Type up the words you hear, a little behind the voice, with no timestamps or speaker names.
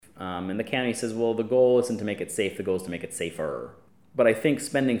And the county says, well, the goal isn't to make it safe, the goal is to make it safer. But I think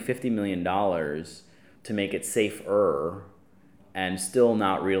spending $50 million to make it safer and still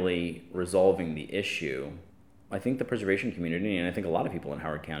not really resolving the issue, I think the preservation community, and I think a lot of people in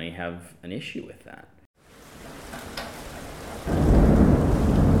Howard County, have an issue with that.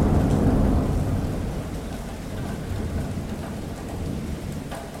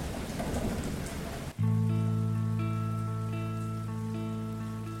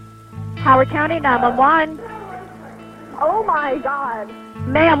 Howard County 911. Oh my God.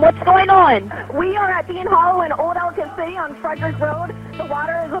 Ma'am, what's going on? We are at Dean Hollow in Old Ellicott City on Frederick Road. The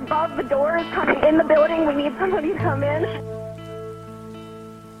water is above the doors coming in the building. We need somebody to come in.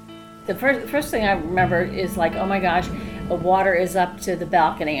 The first thing I remember is like, oh my gosh, the water is up to the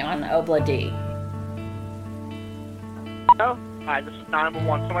balcony on Obla D. Oh, hi, this is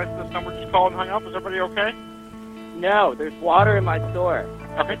 911. Somebody at this number just called and hung up. Is everybody okay? No, there's water in my store.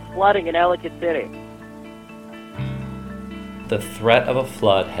 Okay. It's flooding in Ellicott City. The threat of a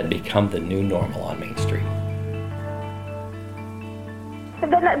flood had become the new normal on Main Street. The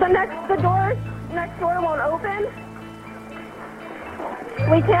door next door won't open.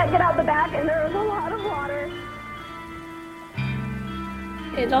 We can't get out the back, and there is a lot of water.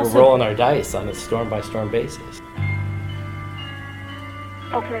 We're rolling our dice on a storm-by-storm basis.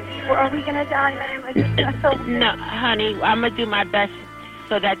 Okay, well, are we gonna die, ma'am? I feel No, honey, I'm gonna do my best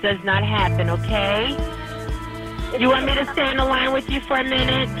so that does not happen, okay? You want me to stay on the line with you for a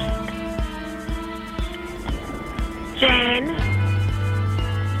minute? Jane?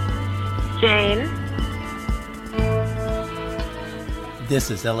 Jane?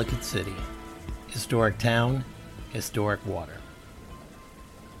 This is Ellicott City. Historic town, historic water.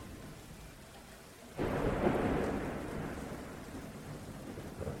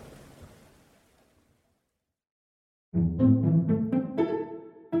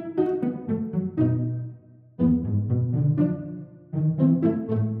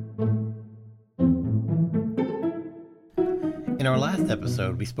 In our last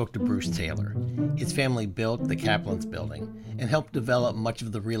episode, we spoke to Bruce Taylor. His family built the Kaplan's building and helped develop much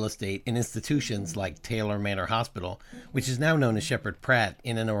of the real estate in institutions like Taylor Manor Hospital, which is now known as Shepherd Pratt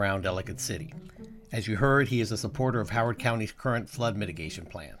in and around Ellicott City. As you heard, he is a supporter of Howard County's current flood mitigation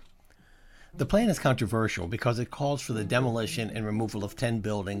plan. The plan is controversial because it calls for the demolition and removal of 10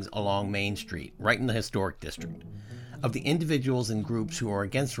 buildings along Main Street, right in the historic district. Of the individuals and groups who are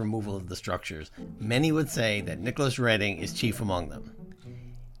against removal of the structures, many would say that Nicolas Redding is chief among them.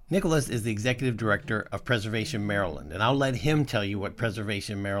 Nicolas is the executive director of Preservation Maryland, and I'll let him tell you what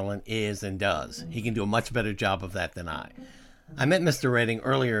Preservation Maryland is and does. He can do a much better job of that than I. I met Mr. Redding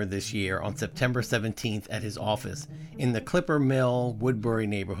earlier this year on September 17th at his office in the Clipper Mill, Woodbury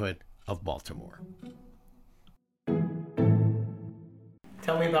neighborhood of Baltimore.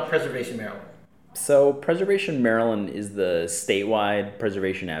 Tell me about Preservation Maryland. So Preservation Maryland is the statewide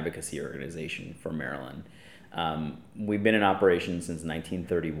preservation advocacy organization for Maryland. We've been in operation since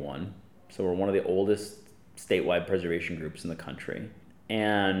 1931, so we're one of the oldest statewide preservation groups in the country.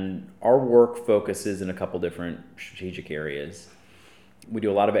 And our work focuses in a couple different strategic areas. We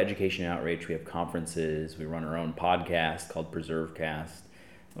do a lot of education and outreach. We have conferences. We run our own podcast called PreserveCast.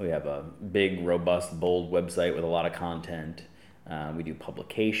 We have a big, robust, bold website with a lot of content. We do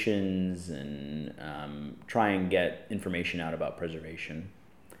publications and try and get information out about preservation.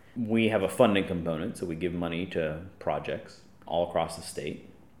 We have a funding component, so we give money to projects all across the state.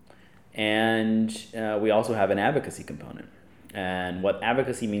 And we also have an advocacy component. And what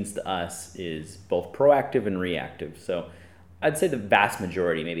advocacy means to us is both proactive and reactive. So I'd say the vast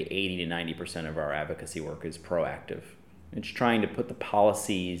majority, maybe 80 to 90% of our advocacy work is proactive. It's trying to put the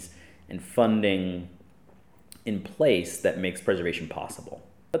policies and funding in place that makes preservation possible.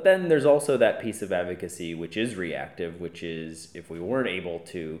 But then there's also that piece of advocacy which is reactive, which is if we weren't able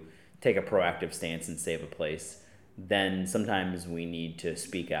to take a proactive stance and save a place, then sometimes we need to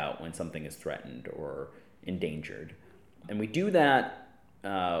speak out when something is threatened or endangered. And we do that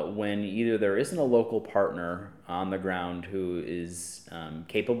when either there isn't a local partner on the ground who is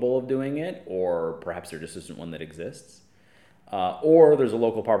capable of doing it, or perhaps there just isn't one that exists. Or there's a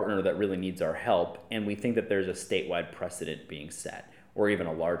local partner that really needs our help, and we think that there's a statewide precedent being set, or even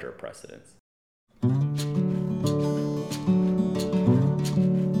a larger precedent.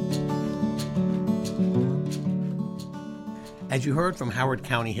 As you heard from Howard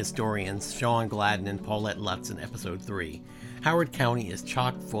County historians Sean Gladden and Paulette Lutz in Episode 3, Howard County is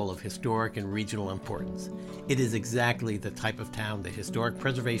chock full of historic and regional importance. It is exactly the type of town that historic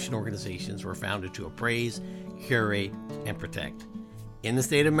preservation organizations were founded to appraise, curate, and protect. In the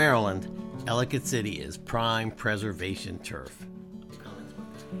state of Maryland, Ellicott City is prime preservation turf.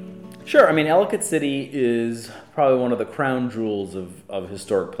 Sure. I mean, Ellicott City is probably one of the crown jewels of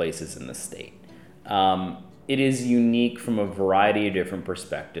historic places in the state. It is unique from a variety of different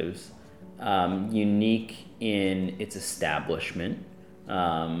perspectives. Unique in its establishment,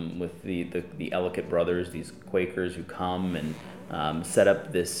 with the Ellicott brothers, these Quakers who come and set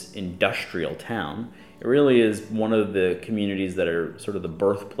up this industrial town. It really is one of the communities that are sort of the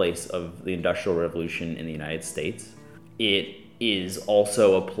birthplace of the Industrial Revolution in the United States. It is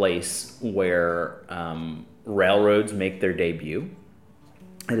also a place where railroads make their debut.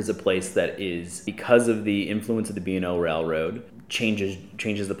 It is a place that is, because of the influence of the B&O Railroad,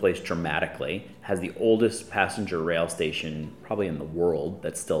 changes the place dramatically, has the oldest passenger rail station probably in the world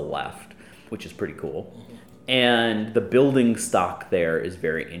that's still left, which is pretty cool. And the building stock there is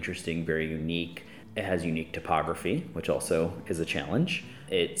very interesting, very unique. It has unique topography, which also is a challenge.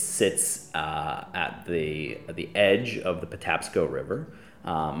 It sits at the edge of the Patapsco River,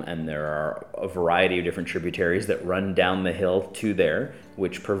 and there are a variety of different tributaries that run down the hill to there,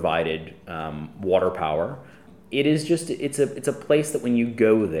 which provided water power. It is just, it's a place that when you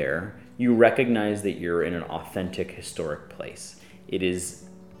go there, you recognize that you're in an authentic historic place. It is,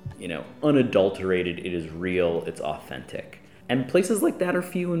 unadulterated, it is real, it's authentic. And places like that are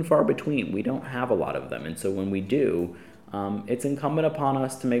few and far between. We don't have a lot of them. And so when we do, it's incumbent upon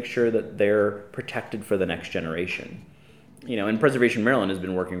us to make sure that they're protected for the next generation. And Preservation Maryland has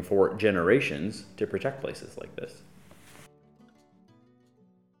been working for generations to protect places like this.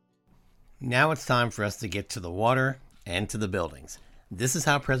 Now it's time for us to get to the water and to the buildings. This is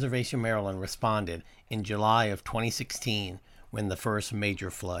how Preservation Maryland responded in July of 2016 when the first major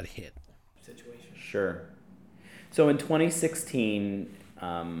flood hit. Sure. So in 2016,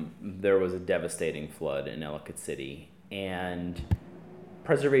 there was a devastating flood in Ellicott City, and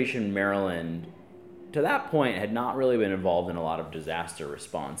Preservation Maryland, to that point, had not really been involved in a lot of disaster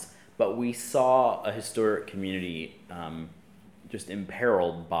response, but we saw a historic community just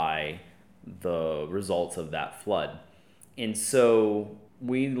imperiled by the results of that flood. And so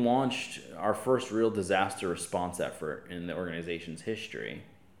we launched our first real disaster response effort in the organization's history.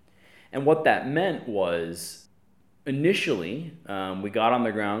 And what that meant was, initially, we got on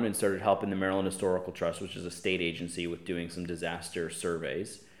the ground and started helping the Maryland Historical Trust, which is a state agency, with doing some disaster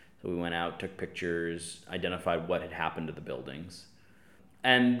surveys. So we went out, took pictures, identified what had happened to the buildings.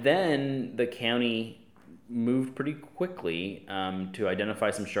 And then the county moved pretty quickly to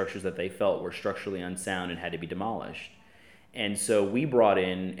identify some structures that they felt were structurally unsound and had to be demolished. And so we brought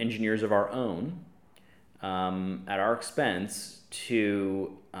in engineers of our own at our expense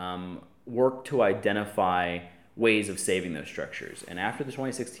to work to identify ways of saving those structures. And after the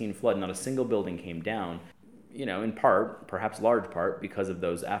 2016 flood, not a single building came down, in part, perhaps large part, because of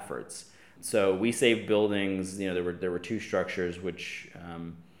those efforts. So we saved buildings. There were two structures which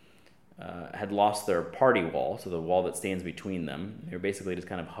had lost their party wall, so the wall that stands between them. They were basically just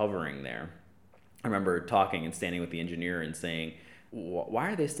kind of hovering there. I remember talking and standing with the engineer and saying,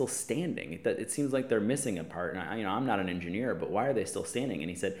 why are they still standing? It seems like they're missing a part. And I'm not an engineer, but why are they still standing? And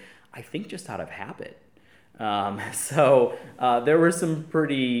he said, I think just out of habit. So there were some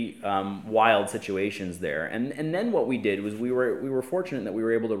pretty wild situations there. And then what we did was we were fortunate that we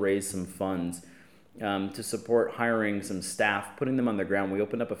were able to raise some funds to support hiring some staff, putting them on the ground. We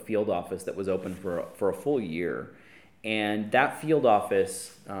opened up a field office that was open for a full year. And that field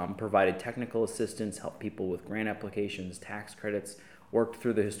office provided technical assistance, helped people with grant applications, tax credits, worked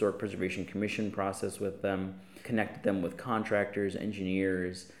through the Historic Preservation Commission process with them, connected them with contractors,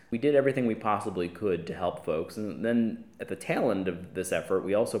 engineers. We did everything we possibly could to help folks. And then at the tail end of this effort,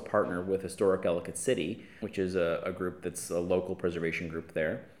 we also partnered with Historic Ellicott City, which is a group that's a local preservation group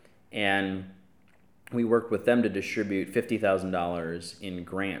there. And we worked with them to distribute $50,000 in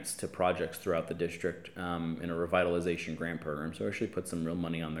grants to projects throughout the district in a revitalization grant program. So actually put some real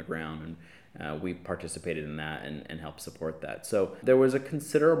money on the ground, and we participated in that and helped support that. So there was a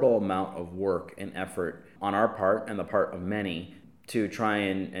considerable amount of work and effort on our part and the part of many to try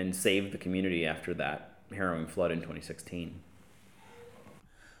and save the community after that harrowing flood in 2016.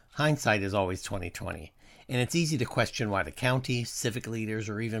 Hindsight is always 20/20. And it's easy to question why the county, civic leaders,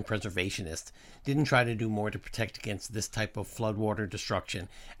 or even preservationists didn't try to do more to protect against this type of floodwater destruction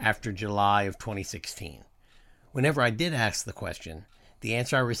after July of 2016. Whenever I did ask the question, the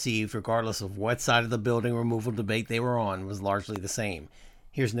answer I received, regardless of what side of the building removal debate they were on, was largely the same.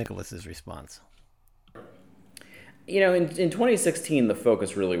 Here's Nicolas's response. In 2016, the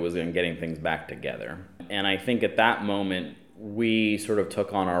focus really was on getting things back together. And I think at that moment, we sort of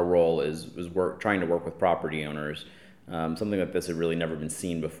took on our role as trying to work with property owners, something like this had really never been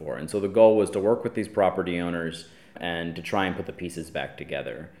seen before. And so the goal was to work with these property owners and to try and put the pieces back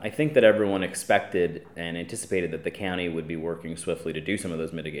together. I think that everyone expected and anticipated that the county would be working swiftly to do some of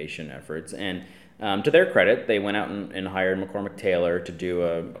those mitigation efforts. And to their credit, they went out and hired McCormick Taylor to do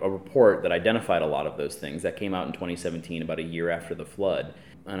a report that identified a lot of those things. That came out in 2017, about a year after the flood.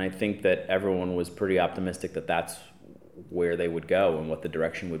 And I think that everyone was pretty optimistic that that's where they would go and what the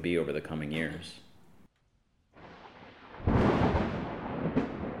direction would be over the coming years.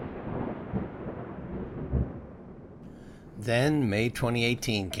 Then May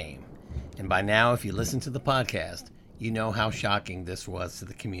 2018 came, and by now, if you listen to the podcast, you know how shocking this was to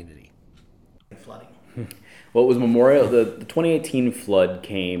the community. Flooding. Well, it was the 2018 flood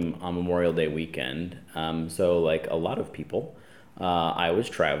came on Memorial Day weekend. So like a lot of people, I was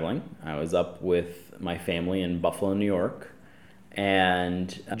traveling. I was up with my family in Buffalo, New York,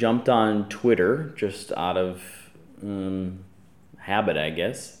 and jumped on Twitter just out of habit, I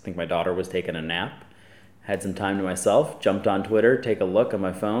guess. I think my daughter was taking a nap. Had some time to myself, jumped on Twitter, take a look on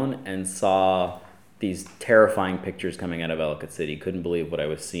my phone, and saw these terrifying pictures coming out of Ellicott City. Couldn't believe what I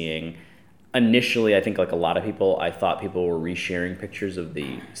was seeing. Initially, I think like a lot of people, I thought people were resharing pictures of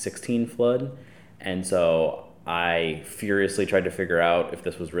the 16 flood. And so I furiously tried to figure out if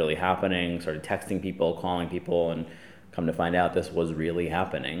this was really happening, started texting people, calling people, and come to find out this was really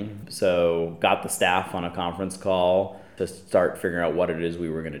happening. So got the staff on a conference call to start figuring out what it is we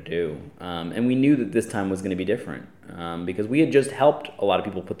were going to do. And we knew that this time was going to be different because we had just helped a lot of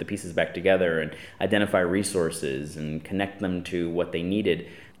people put the pieces back together and identify resources and connect them to what they needed.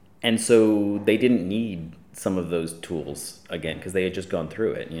 And so they didn't need some of those tools again because they had just gone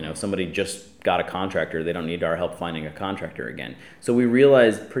through it. You know, somebody just got a contractor. They don't need our help finding a contractor again. So we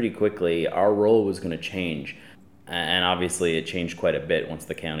realized pretty quickly our role was going to change. And obviously it changed quite a bit once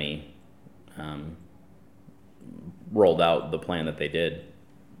the county rolled out the plan that they did.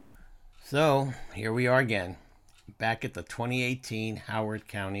 So here we are again, back at the 2018 Howard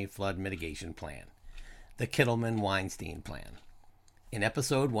County Flood Mitigation Plan, the Kittleman-Weinstein Plan. In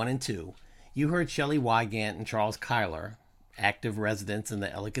episode 1 and 2, you heard Shelley Wygant and Charles Kyler, active residents in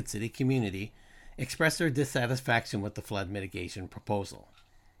the Ellicott City community, express their dissatisfaction with the flood mitigation proposal.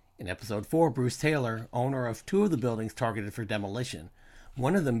 In episode 4, Bruce Taylor, owner of 2 of the buildings targeted for demolition,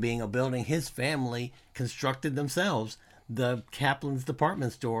 one of them being a building his family constructed themselves, the Kaplan's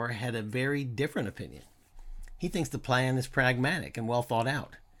department store, had a very different opinion. He thinks the plan is pragmatic and well thought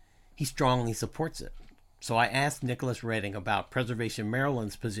out. He strongly supports it. So I asked Nicolas Redding about Preservation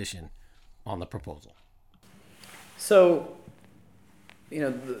Maryland's position on the proposal. So, you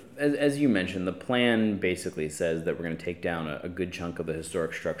know, as you mentioned, the plan basically says that we're going to take down a good chunk of the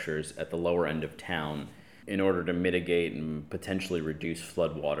historic structures at the lower end of town in order to mitigate and potentially reduce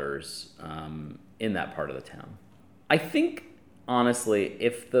floodwaters in that part of the town. I think, honestly,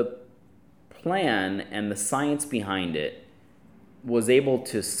 if the plan and the science behind it was able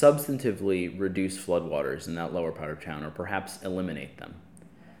to substantively reduce floodwaters in that lower part of town or perhaps eliminate them,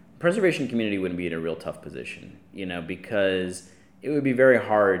 the preservation community wouldn't be in a real tough position, you know, because it would be very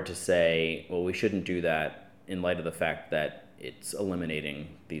hard to say, well, we shouldn't do that in light of the fact that it's eliminating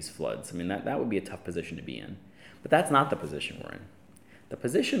these floods. I mean, that would be a tough position to be in. But that's not the position we're in. The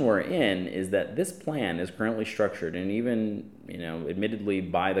position we're in is that this plan is currently structured, and even, you know, admittedly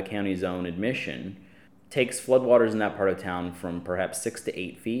by the county's own admission, takes floodwaters in that part of town from perhaps 6 to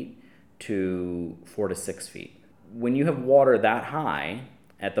 8 feet to 4 to 6 feet. When you have water that high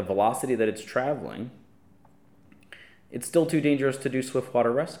at the velocity that it's traveling, it's still too dangerous to do swift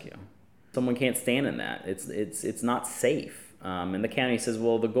water rescue. Someone can't stand in that. It's not safe. And the county says,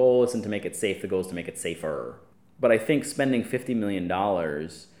 well, the goal isn't to make it safe, the goal is to make it safer. But I think spending $50 million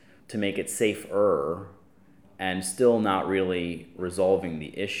to make it safer and still not really resolving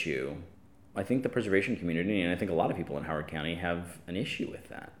the issue, I think the preservation community, and I think a lot of people in Howard County, have an issue with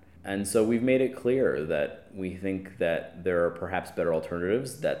that. And so we've made it clear that we think that there are perhaps better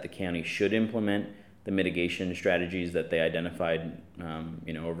alternatives, that the county should implement the mitigation strategies that they identified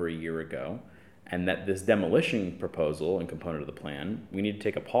over a year ago, and that this demolition proposal and component of the plan, we need to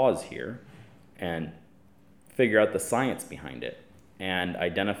take a pause here and figure out the science behind it and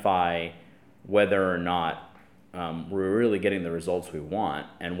identify whether or not we're really getting the results we want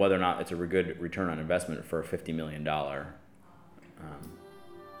and whether or not it's a good return on investment for a $50 million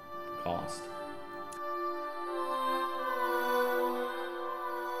cost.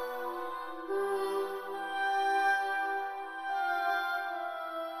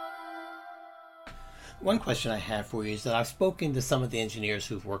 One question I have for you is that I've spoken to some of the engineers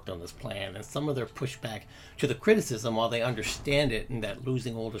who've worked on this plan, and some of their pushback to the criticism, while they understand it and that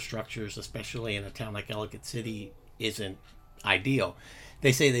losing older structures, especially in a town like Ellicott City, isn't ideal,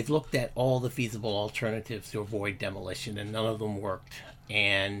 They say they've looked at all the feasible alternatives to avoid demolition, and none of them worked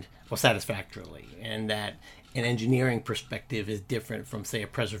satisfactorily, and that an engineering perspective is different from, say, a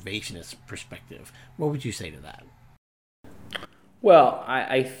preservationist perspective. What would you say to that? Well,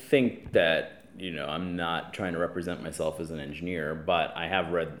 I think that, I'm not trying to represent myself as an engineer, but I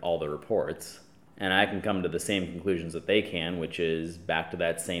have read all the reports, and I can come to the same conclusions that they can, which is back to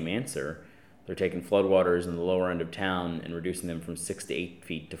that same answer. They're taking floodwaters in the lower end of town and reducing them from 6 to 8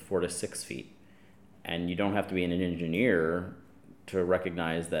 feet to 4 to 6 feet. And you don't have to be an engineer to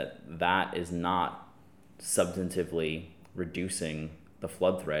recognize that that is not substantively reducing the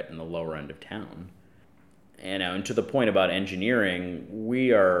flood threat in the lower end of town. And to the point about engineering,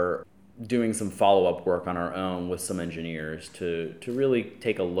 we are doing some follow-up work on our own with some engineers to really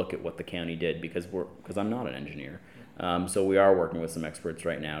take a look at what the county did, because I'm not an engineer. So we are working with some experts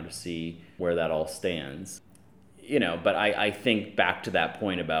right now to see where that all stands. But I think back to that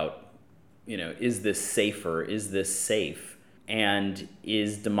point about, is this safer? Is this safe? And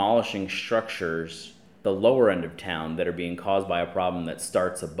is demolishing structures the lower end of town that are being caused by a problem that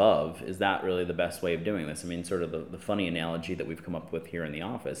starts above, is that really the best way of doing this? I mean, sort of the funny analogy that we've come up with here in the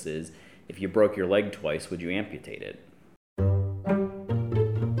office is, if you broke your leg twice, would you amputate it?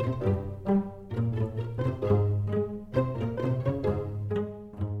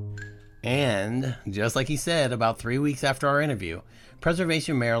 And, just like he said, about 3 weeks after our interview,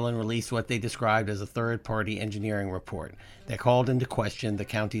 Preservation Maryland released what they described as a third-party engineering report that called into question the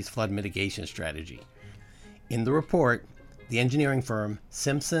county's flood mitigation strategy. In the report, the engineering firm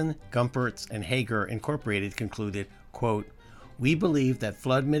Simpson, Gumpertz, and Hager Incorporated concluded, quote, "We believe that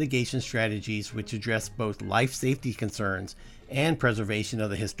flood mitigation strategies which address both life safety concerns and preservation of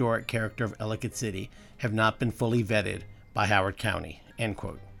the historic character of Ellicott City have not been fully vetted by Howard County," end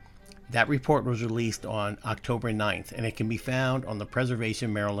quote. That report was released on October 9th, and it can be found on the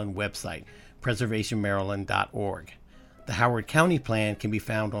Preservation Maryland website, preservationmaryland.org. The Howard County plan can be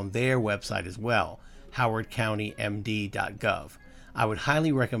found on their website as well, howardcountymd.gov. I would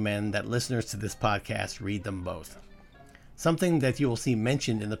highly recommend that listeners to this podcast read them both. Something that you will see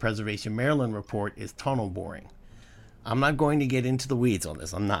mentioned in the Preservation Maryland report is tunnel boring. I'm not going to get into the weeds on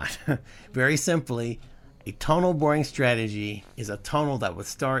this, I'm not. Very simply, a tunnel boring strategy is a tunnel that would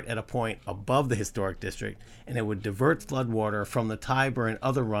start at a point above the historic district, and it would divert floodwater from the Tiber and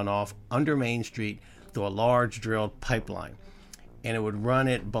other runoff under Main Street through a large drilled pipeline, and it would run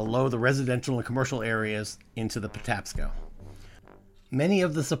it below the residential and commercial areas into the Patapsco. Many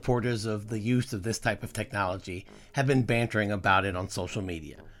of the supporters of the use of this type of technology have been bantering about it on social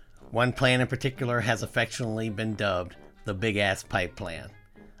media. One plan in particular has affectionately been dubbed the Big Ass Pipe Plan.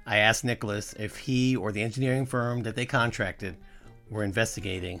 I asked Nicolas if he or the engineering firm that they contracted were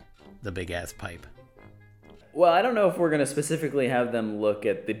investigating the Big Ass Pipe. Well, I don't know if we're going to specifically have them look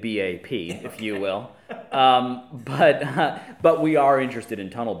at the BAP, if you will, but we are interested in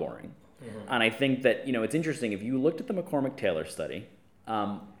tunnel boring. Mm-hmm. And I think that, it's interesting. If you looked at the McCormick-Taylor study,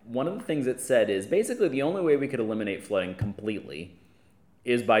 one of the things it said is basically the only way we could eliminate flooding completely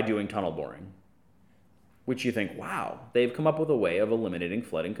is by doing tunnel boring. Which you think, wow, they've come up with a way of eliminating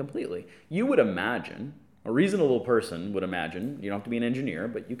flooding completely. You would imagine, a reasonable person would imagine, you don't have to be an engineer,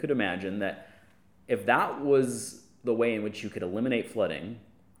 but you could imagine that if that was the way in which you could eliminate flooding,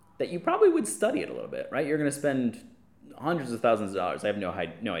 that you probably would study it a little bit, right? You're going to spend hundreds of thousands of dollars. I have no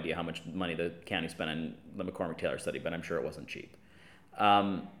idea how much money the county spent on the McCormick-Taylor study, but I'm sure it wasn't cheap.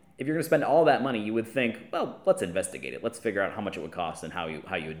 If you're going to spend all that money, you would think, well, let's investigate it. Let's figure out how much it would cost and how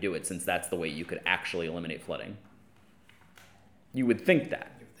you would do it, since that's the way you could actually eliminate flooding. You would think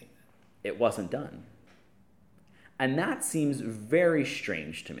that. It wasn't done. And that seems very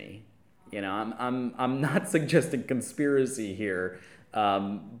strange to me. I'm not suggesting conspiracy here,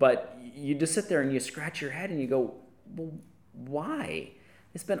 but you just sit there and you scratch your head and you go, well, why?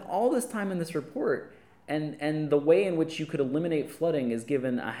 They spent all this time in this report, and the way in which you could eliminate flooding is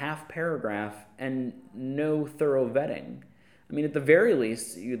given a half paragraph and no thorough vetting. I mean, at the very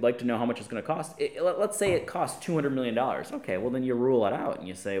least, you'd like to know how much it's going to cost. Let's say it costs $200 million. Okay, well, then you rule it out and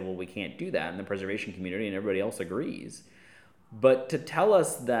you say, well, we can't do that. And the preservation community and everybody else agrees. But to tell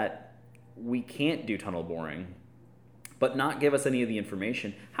us that we can't do tunnel boring, but not give us any of the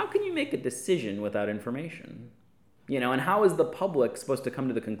information, how can you make a decision without information? And how is the public supposed to come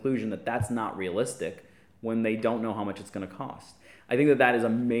to the conclusion that that's not realistic when they don't know how much it's going to cost? I think that is a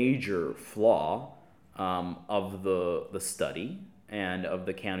major flaw of the study and of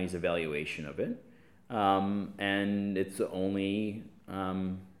the county's evaluation of it. And it's only, it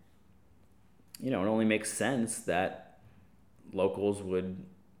only makes sense that locals would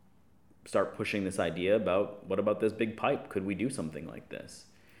start pushing this idea about what about this big pipe? Could we do something like this?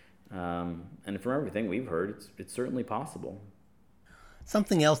 And from everything we've heard, it's certainly possible.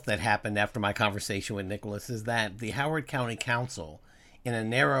 Something else that happened after my conversation with Nicolas is that the Howard County Council, in a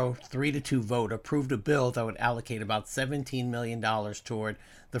narrow 3-2 vote, approved a bill that would allocate about $17 million toward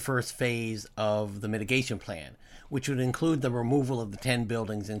the first phase of the mitigation plan, which would include the removal of the 10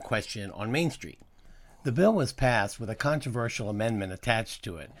 buildings in question on Main Street. The bill was passed with a controversial amendment attached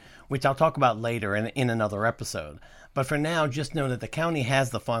to it, which I'll talk about later in another episode. But for now, just know that the county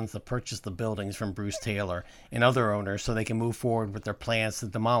has the funds to purchase the buildings from Bruce Taylor and other owners so they can move forward with their plans to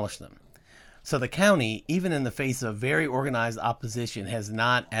demolish them. So the county, even in the face of very organized opposition, has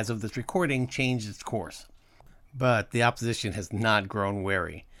not, as of this recording, changed its course. But the opposition has not grown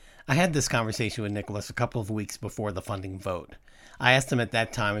wary. I had this conversation with Nicolas a couple of weeks before the funding vote. I asked him at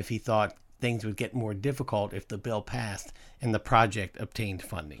that time if he thought things would get more difficult if the bill passed and the project obtained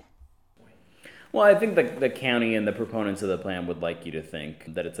funding. Well, I think the county and the proponents of the plan would like you to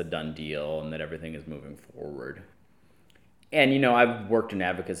think that it's a done deal and that everything is moving forward. And, I've worked in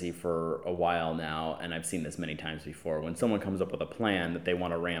advocacy for a while now, and I've seen this many times before. When someone comes up with a plan that they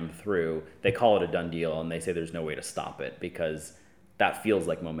want to ram through, they call it a done deal, and they say there's no way to stop it because that feels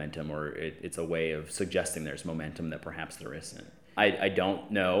like momentum, or it's a way of suggesting there's momentum that perhaps there isn't. I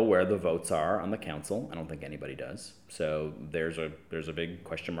don't know where the votes are on the council. I don't think anybody does. So there's a big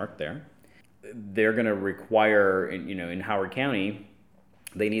question mark there. They're going to require, in Howard County,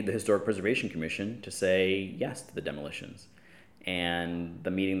 they need the Historic Preservation Commission to say yes to the demolitions. And the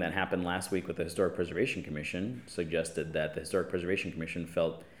meeting that happened last week with the Historic Preservation Commission suggested that the Historic Preservation Commission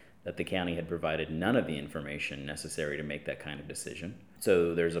felt that the county had provided none of the information necessary to make that kind of decision.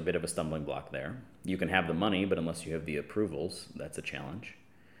 So there's a bit of a stumbling block there. You can have the money, but unless you have the approvals, that's a challenge.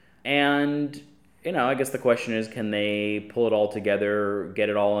 And, I guess the question is, can they pull it all together, get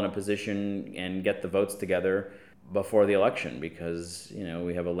it all in a position, and get the votes together before the election? Because,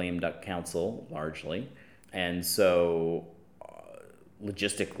 we have a lame duck council, largely. And so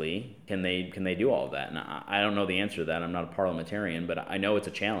logistically, can they do all of that? And I don't know the answer to that. I'm not a parliamentarian, but I know it's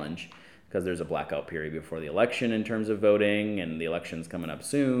a challenge because there's a blackout period before the election in terms of voting, and the election's coming up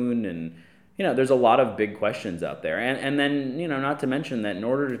soon, and there's a lot of big questions out there. And then, not to mention that in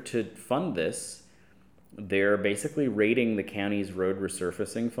order to fund this, they're basically raiding the county's road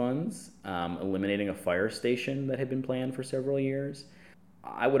resurfacing funds, eliminating a fire station that had been planned for several years.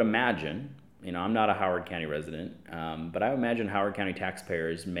 I would imagine, I'm not a Howard County resident, but I would imagine Howard County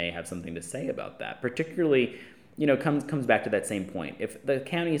taxpayers may have something to say about that. Particularly, comes back to that same point. If the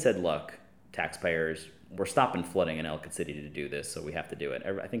county said, look, taxpayers, we're stopping flooding in Ellicott City to do this, so we have to do it.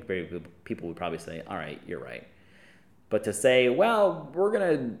 I think people would probably say, all right, you're right. But to say, well, we're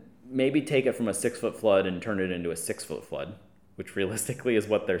going to maybe take it from a 6-foot flood and turn it into a 6-foot flood, which realistically is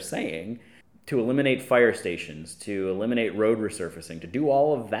what they're saying, to eliminate fire stations, to eliminate road resurfacing, to do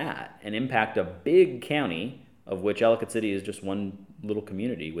all of that and impact a big county, of which Ellicott City is just one little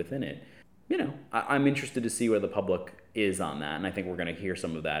community within it. I'm interested to see where the public is on that, and I think we're going to hear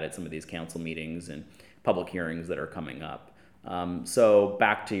some of that at some of these council meetings and public hearings that are coming up. So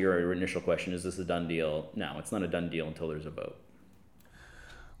back to your initial question, is this a done deal? No, it's not a done deal until there's a vote.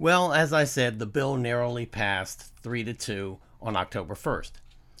 Well, as I said, the bill narrowly passed 3-2 on October 1st.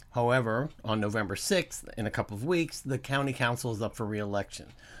 However, on November 6th, in a couple of weeks, the county council is up for re-election.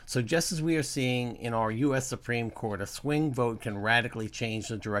 So just as we are seeing in our U.S. Supreme Court, a swing vote can radically change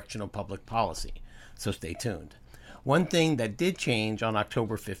the direction of public policy. So stay tuned. One thing that did change on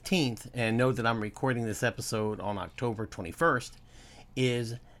October 15th, and note that I'm recording this episode on October 21st,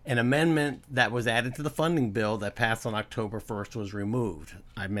 is an amendment that was added to the funding bill that passed on October 1st was removed.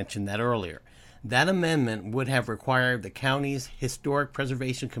 I mentioned that earlier. That amendment would have required the county's Historic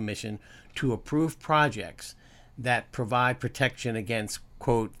Preservation Commission to approve projects that provide protection against,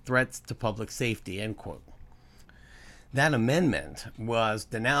 quote, threats to public safety, end quote. That amendment was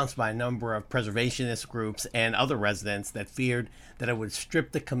denounced by a number of preservationist groups and other residents that feared that it would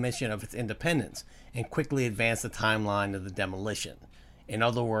strip the commission of its independence and quickly advance the timeline of the demolition. In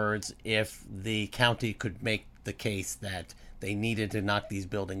other words, if the county could make the case that they needed to knock these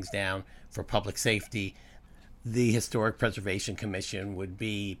buildings down for public safety, the Historic Preservation Commission would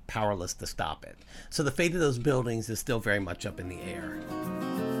be powerless to stop it. So the fate of those buildings is still very much up in the air.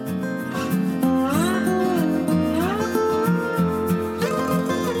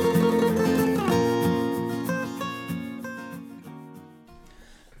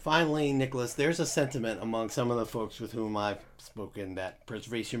 Finally, Nicolas, there's a sentiment among some of the folks with whom I've spoken that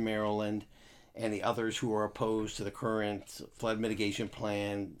Preservation Maryland and the others who are opposed to the current flood mitigation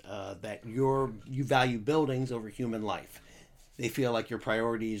plan, that you value buildings over human life. they feel like your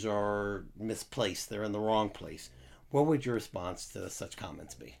priorities are misplaced, they're in the wrong place. What would your response to such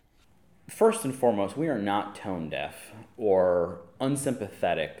comments be? First and foremost, we are not tone deaf or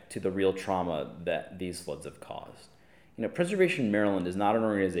unsympathetic to the real trauma that these floods have caused. Preservation Maryland is not an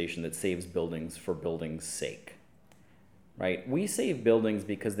organization that saves buildings for buildings' sake, right? We save buildings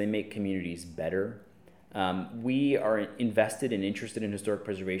because they make communities better. We are invested and interested in historic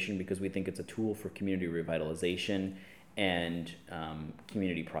preservation because we think it's a tool for community revitalization and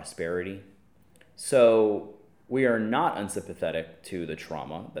community prosperity. So we are not unsympathetic to the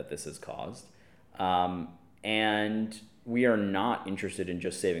trauma that this has caused. And we are not interested in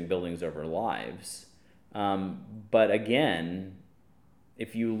just saving buildings over lives. But again,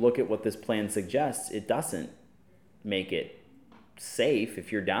 if you look at what this plan suggests, it doesn't make it safe.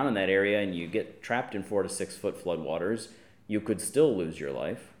 If you're down in that area and you get trapped in 4 to 6 foot floodwaters, you could still lose your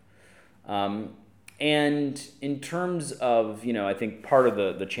life. And in terms of, I think part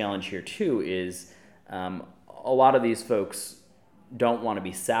of the challenge here too is a lot of these folks don't want to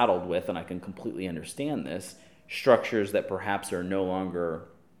be saddled with, and I can completely understand this, structures that perhaps are no longer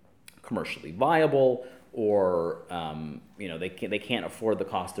commercially viable, or they can't afford the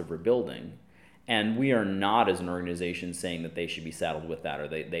cost of rebuilding. And we are not, as an organization, saying that they should be saddled with that or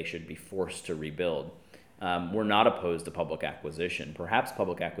they should be forced to rebuild. We're not opposed to public acquisition. Perhaps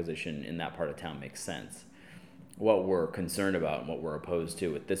public acquisition in that part of town makes sense. What we're concerned about and what we're opposed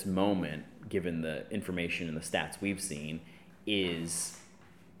to at this moment, given the information and the stats we've seen, is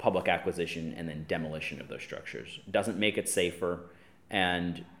public acquisition and then demolition of those structures. It doesn't make it safer,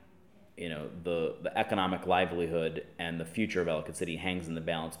 and the economic livelihood and the future of Ellicott City hangs in the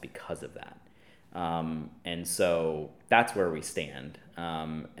balance because of that. And so that's where we stand.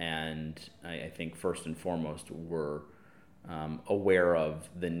 And I think first and foremost, we're aware of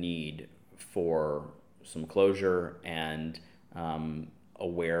the need for some closure and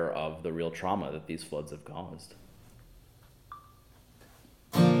aware of the real trauma that these floods have caused.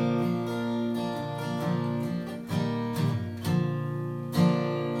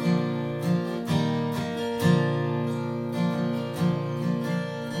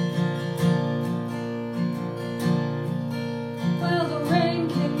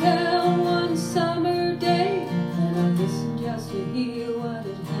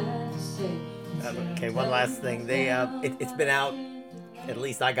 One last thing. It's been out, at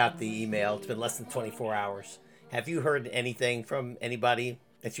least I got the email. It's been less than 24 hours. Have you heard anything from anybody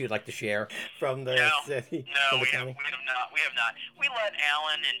that you'd like to share from the city? No, we have not. We let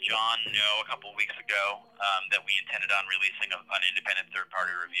Alan and John know a couple of weeks ago that we intended on releasing an independent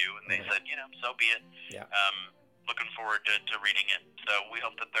third-party review, and they said, so be it. Yeah. Looking forward to reading it. So we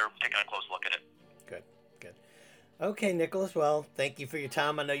hope that they're taking a close look at it. Good. Okay, Nicolas, well, thank you for your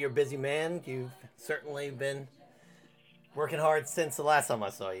time. I know you're a busy man. You've certainly been working hard since the last time I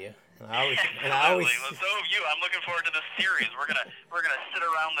saw you. And I always well, so have you. I'm looking forward to this series. We're gonna sit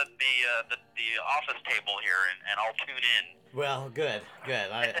around the office table here and I'll tune in. Well, good.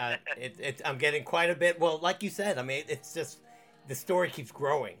 I'm getting quite a bit. Well, like you said, I mean, it's just the story keeps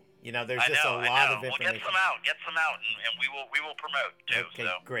growing. There's just a lot of information. We'll get some out, and we will promote too. Okay,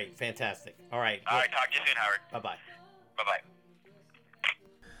 so. Great, fantastic. All right. All right, talk to you soon, Howard. Bye-bye. Bye-bye.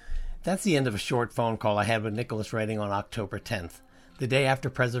 That's the end of a short phone call I had with Nicolas Redding on October 10th, the day after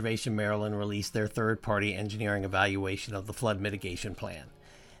Preservation Maryland released their third-party engineering evaluation of the flood mitigation plan.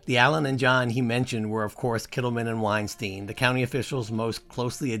 The Alan and John he mentioned were, of course, Kittleman and Weinstein, the county officials most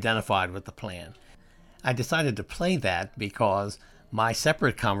closely identified with the plan. I decided to play that because my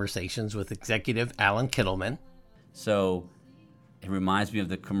separate conversations with Executive Alan Kittleman. So it reminds me of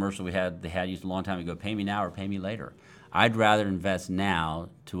the commercial they had used a long time ago, pay me now or pay me later. I'd rather invest now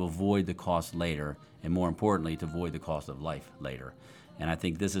to avoid the cost later, and more importantly, to avoid the cost of life later. And I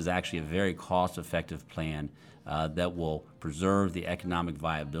think this is actually a very cost-effective plan that will preserve the economic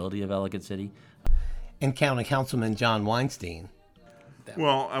viability of Ellicott City. And County Councilman John Weinstein.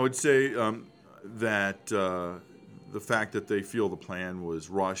 Well, I would say that the fact that they feel the plan was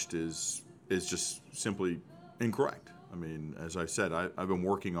rushed is just simply incorrect. I mean, as I said, I've been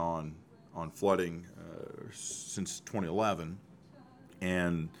working on flooding since 2011,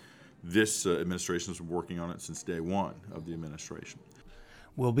 and this administration has been working on it since day one of the administration.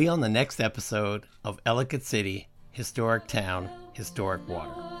 We'll be on the next episode of Ellicott City, Historic Town, Historic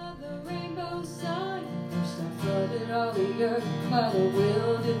Water.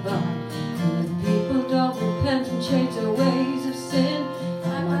 People don't repent and change their ways of sin.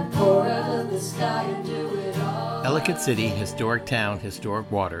 I might pour out of the sky and do it all. Ellicott City, Historic Town,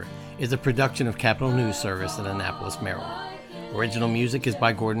 Historic Water is a production of Capital News Service in Annapolis, Maryland. Original music is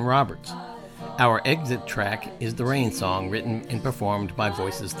by Gordon Roberts. Our exit track is the Rain Song, written and performed by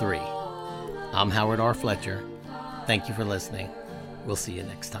Voices 3. I'm Howard R. Fletcher. Thank you for listening. We'll see you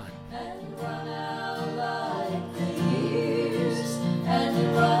next time.